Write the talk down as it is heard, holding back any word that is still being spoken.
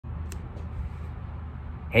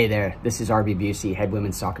Hey there, this is Arby Busey, head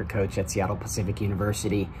women's soccer coach at Seattle Pacific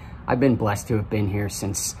University. I've been blessed to have been here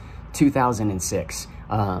since 2006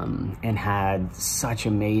 and had such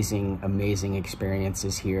amazing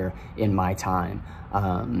experiences here in my time.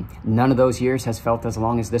 None of those years has felt as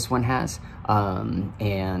long as this one has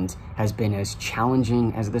and has been as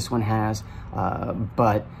challenging as this one has,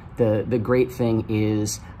 but the great thing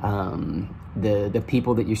is the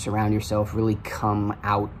people that you surround yourself really come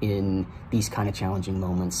out in these kind of challenging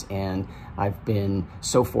moments. And I've been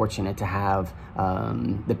so fortunate to have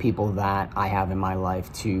the people that I have in my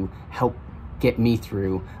life to help get me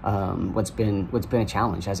through what's been a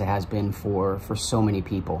challenge, as it has been for so many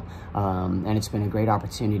people. And it's been a great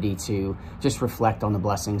opportunity to just reflect on the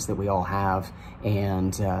blessings that we all have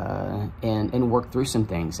and work through some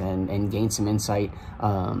things and gain some insight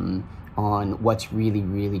on what's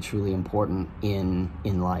really truly important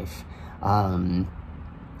in life.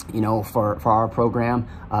 You know, for our program,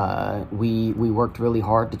 we worked really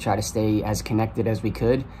hard to try to stay as connected as we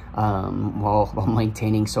could while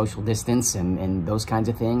maintaining social distance and those kinds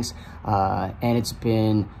of things. And it's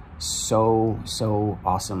been so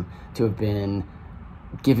awesome to have been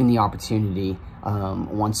given the opportunity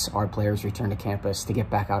once our players return to campus to get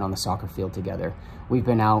back out on the soccer field together. We've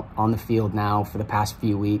been out on the field now for the past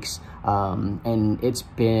few weeks, and it's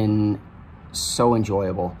been so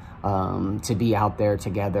enjoyable to be out there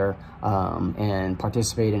together and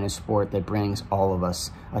participate in a sport that brings all of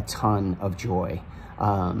us a ton of joy.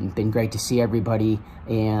 Been great to see everybody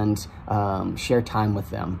and share time with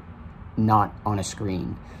them, not on a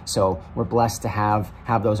screen. So we're blessed to have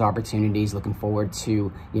those opportunities. Looking forward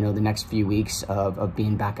to, you know, the next few weeks of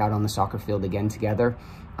being back out on the soccer field again together.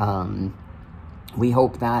 We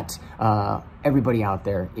hope that everybody out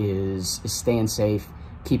there is staying safe,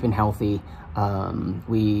 keeping healthy.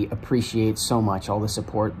 We appreciate so much all the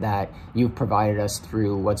support that you've provided us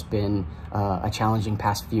through what's been a challenging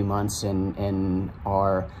past few months, and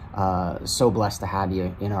are so blessed to have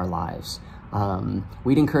you in our lives.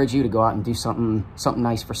 We'd encourage you to go out and do something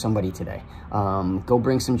nice for somebody today. Go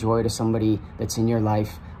bring some joy to somebody that's in your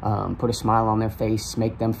life. Put a smile on their face,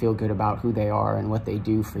 make them feel good about who they are and what they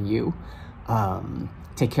do for you.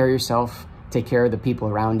 Take care of yourself, take care of the people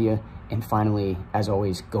around you, and finally, as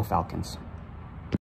always, go Falcons.